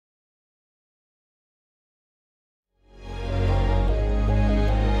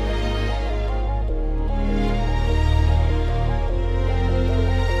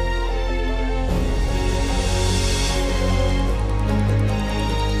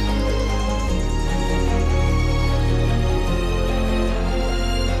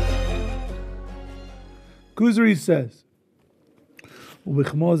Kuzari says,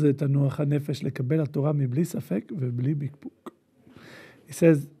 he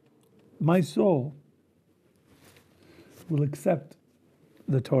says, my soul will accept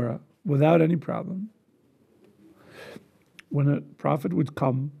the Torah without any problem. When a prophet would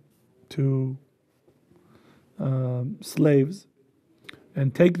come to slaves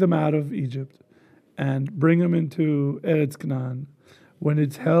and take them out of Egypt and bring them into Eretz Canaan, when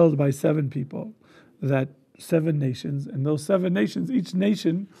it's held by 7 people, that 7 nations, and those 7 nations, each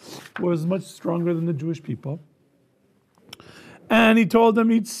nation was much stronger than the Jewish people. And he told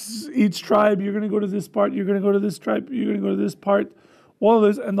them, each tribe, you're going to go to this part, you're going to go to this tribe, you're going to go to this part, all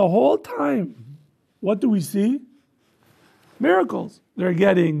of this. And the whole time, what do we see? Miracles. They're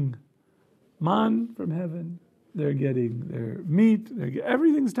getting man from heaven. They're getting their meat.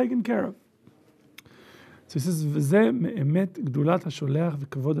 Everything's taken care of. So he says,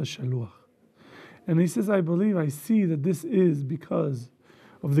 and he says, I see that this is because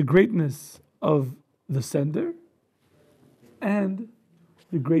of the greatness of the sender and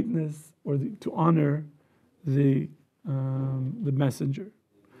the greatness, to honor the messenger.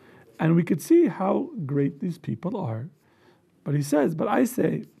 And we could see how great these people are. But he says, but I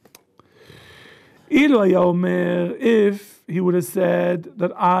say, if he would have said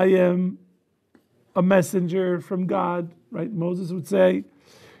that I am a messenger from God, right? Moses would say,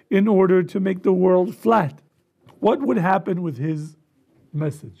 in order to make the world flat. What would happen with his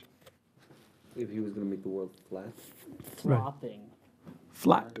message? If he was going to make the world flat? Flopping. Right.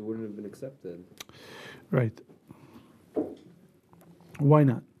 Flat. It wouldn't have been accepted. Right. Why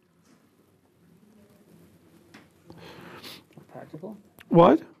not? Practical?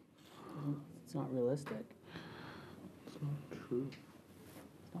 What? It's not realistic. It's not true.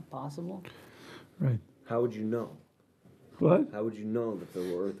 It's not possible. Right. How would you know? What? How would you know that the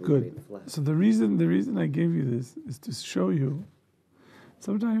earth was Good. made flat? So the reason I gave you this is to show you,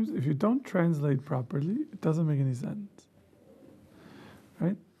 sometimes if you don't translate properly, it doesn't make any sense.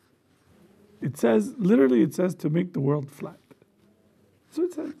 Right? It says to make the world flat. So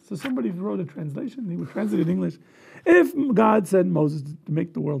it says. So somebody wrote a translation, he would translate it in English. If God said Moses to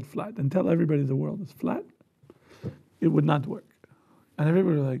make the world flat and tell everybody the world is flat, it would not work. And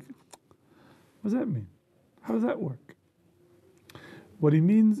everybody was like, what does that mean? How does that work? What he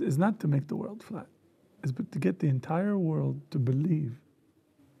means is not to make the world flat, is but to get the entire world to believe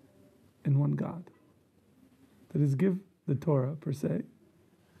in one God. That is, give the Torah, per se,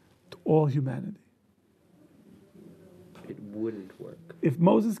 to all humanity. It wouldn't work. If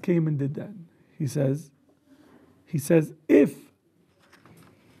Moses came and did that, he says, if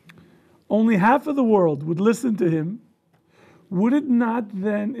only half of the world would listen to him, would it not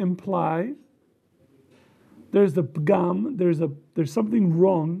then imply there's a pgam, there's something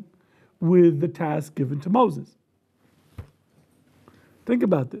wrong with the task given to Moses? Think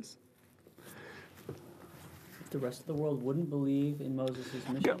about this. If the rest of the world wouldn't believe in Moses'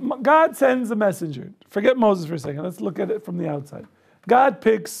 mission. God sends a messenger. Forget Moses for a second. Let's look at it from the outside. God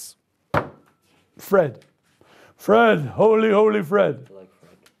picks Fred. Fred, holy Fred. I like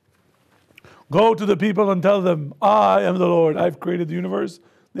Fred. Go to the people and tell them, I am the Lord. I've created the universe.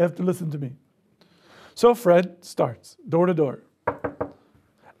 They have to listen to me. So Fred starts, door to door.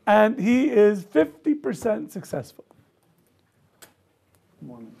 And he is 50% successful.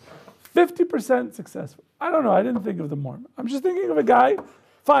 Mormons. 50% successful. I don't know. I didn't think of the Mormon. I'm just thinking of a guy.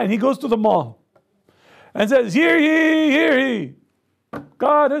 Fine, he goes to the mall and says, hear ye, hear ye.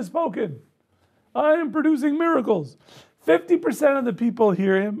 God has spoken. I am producing miracles. 50% of the people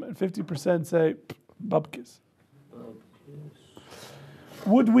hear him, and 50% say, Bubkis.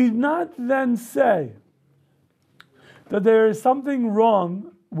 Would we not then say that there is something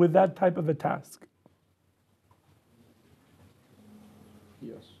wrong with that type of a task?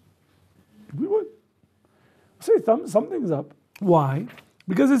 Yes. We would. Say something's up. Why?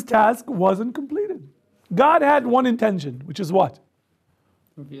 Because his task wasn't completed. God had one intention, which is what?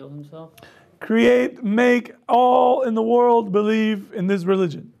 Reveal himself. Make all in the world believe in this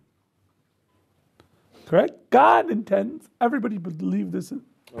religion. Correct? God intends everybody to believe this.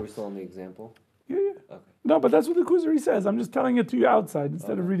 Are we still on the example? Yeah. Okay. No, but that's what the Kuzari says. I'm just telling it to you outside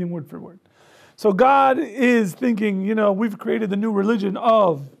instead of reading word for word. So God is thinking, we've created the new religion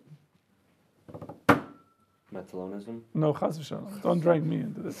of... Matalonism? No, chas v'shalom. Don't drag me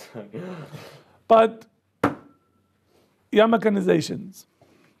into this. But yarmulkenizations.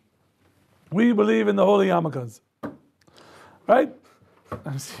 We believe in the holy yarmulkes. Right?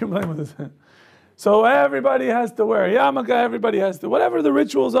 I'm still playing with this. So everybody has to wear a yarmulke, everybody has to, whatever the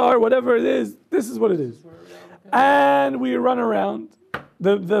rituals are, whatever it is, this is what it is. And we run around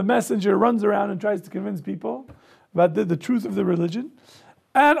the messenger runs around and tries to convince people about the truth of the religion,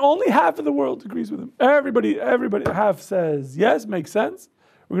 and only half of the world agrees with him. Everybody, half says, yes, makes sense.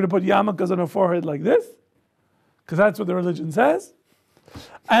 We're going to put yarmulkes on our forehead like this, because that's what the religion says.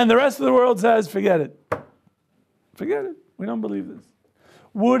 And the rest of the world says, forget it. Forget it. We don't believe this.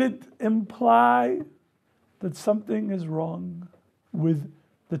 Would it imply that something is wrong with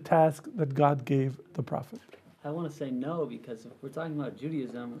the task that God gave the prophet? I want to say no, because if we're talking about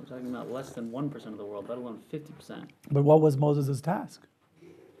Judaism, we're talking about less than 1% of the world, let alone 50%. But what was Moses' task?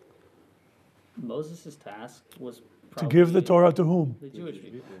 Moses' task was To probably give the Torah to whom? the Jewish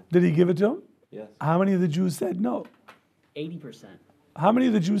people. Did he give it to them? Yes. How many of the Jews said no? 80%. How many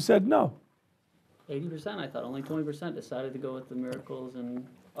of the Jews said no? 80%, I thought. Only 20% decided to go with the miracles and...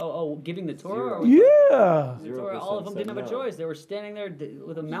 giving the Torah? Or Yeah. the Torah, all of them didn't have a choice. They were standing there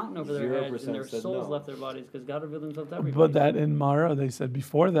with a mountain over their heads and their souls left their bodies because God revealed himself to everybody. But that in Mara, they said,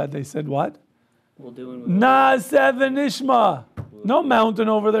 before that, they said what? We'll do it. Na'aseh v'nishma. No mountain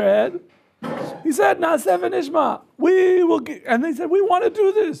over their head. He said, Na'aseh v'nishma. We will, and they said, we want to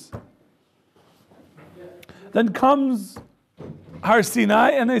do this. Then comes Har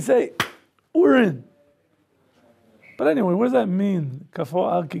Sinai, and they say, we're in. But anyway, what does that mean? Kafo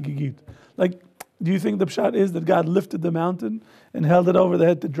al kigigit. Like, do you think the pshat is that God lifted the mountain and held it over their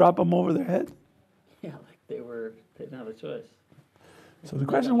head to drop them over their head? Yeah, like they didn't have a choice. So the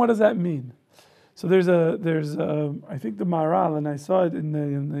question, what does that mean? So there's I think the Maharal, and I saw it in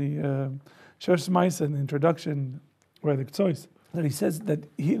the Shers Maisa in the introduction, where the Ktsois, that he says that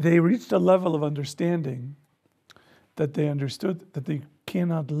they reached a level of understanding that they understood that they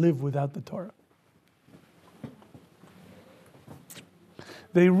cannot live without the Torah.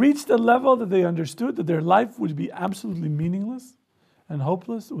 They reached a level that they understood that their life would be absolutely meaningless and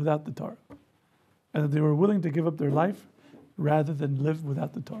hopeless without the Torah. And that they were willing to give up their life rather than live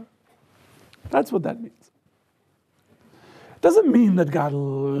without the Torah. That's what that means. It doesn't mean that God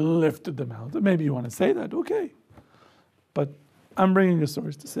lifted them out. Maybe you want to say that, okay. But I'm bringing a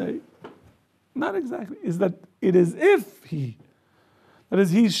source to say, not exactly, is that it is if he, that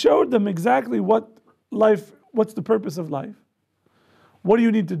is, he showed them exactly what's the purpose of life. What do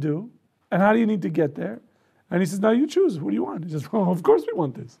you need to do? And how do you need to get there? And he says, now you choose. What do you want? He says, well, of course we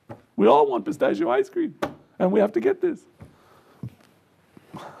want this. We all want pistachio ice cream. And we have to get this.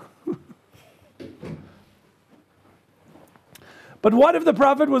 But what if the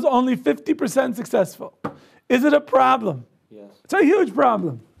prophet was only 50% successful? Is it a problem? Yes. It's a huge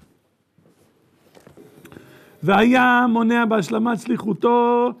problem.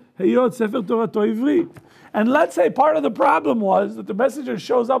 And let's say part of the problem was that the messenger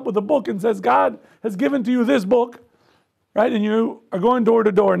shows up with a book and says, God has given to you this book, right? And you are going door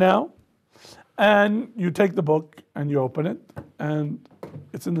to door now. And you take the book and you open it. And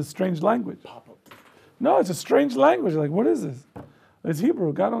it's in this strange language. No, it's a strange language. Like, what is this? It's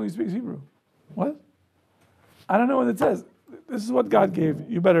Hebrew. God only speaks Hebrew. What? I don't know what it says. This is what God gave.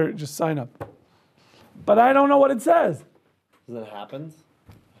 You better just sign up. But I don't know what it says. Does that happen?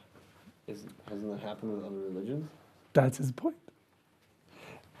 Hasn't that happened with other religions? That's his point.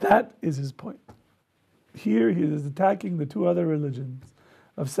 That is his point. Here he is attacking the two other religions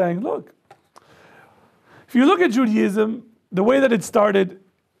of saying, look, if you look at Judaism, the way that it started,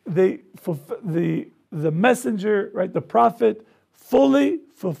 the messenger, right, the prophet, fully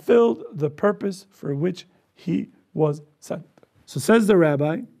fulfilled the purpose for which he was sent. So says the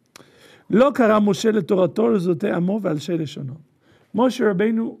rabbi, Lo kara Moshe leTorato lezotei amo ve'al shei leshono. Moshe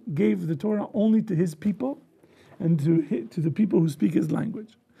Rabbeinu gave the Torah only to his people and to the people who speak his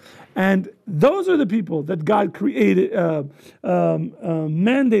language. And those are the people that God created,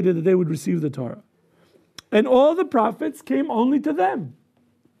 mandated that they would receive the Torah. And all the prophets came only to them.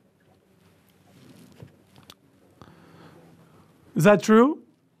 Is that true?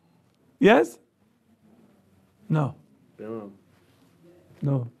 Yes? No. No.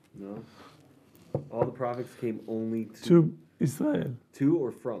 No. No. All the prophets came only To Israel. to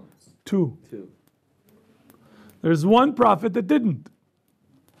or from? Two. To. There's one prophet that didn't.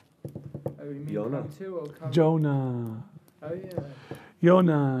 Oh, you mean Jonah. come to or come? Jonah. Oh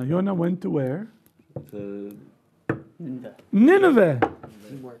yeah. Jonah went to where? To. Nineveh.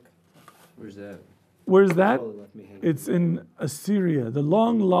 Teamwork. Where's that? Where's that? Oh, they left me hanging. It's in Assyria, the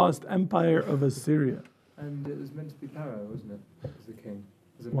long lost empire of Assyria. And it was meant to be Paro, wasn't it? As the king.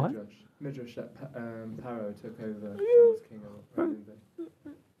 As a What? Midrash. Midrash that Paro took over and was king of Nineveh.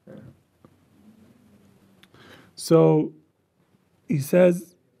 Yeah. So he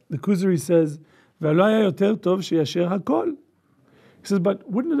says, the Kuzari says, "Ve'lo haya yoter tov sheyasher hakol." He says, but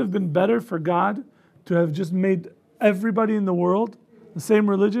wouldn't it have been better for God to have just made everybody in the world The same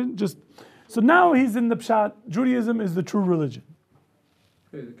religion, just so now he's in the pshat. Judaism is the true religion,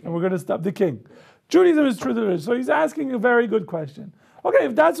 and we're going to stop the king. Judaism is true religion. So he's asking a very good question. Okay,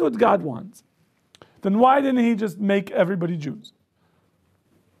 if that's what God wants, then why didn't he just make everybody Jews?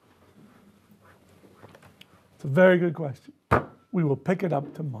 It's a very good question. We will pick it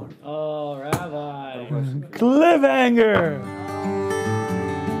up tomorrow. Oh, Rabbi. Cliffhanger.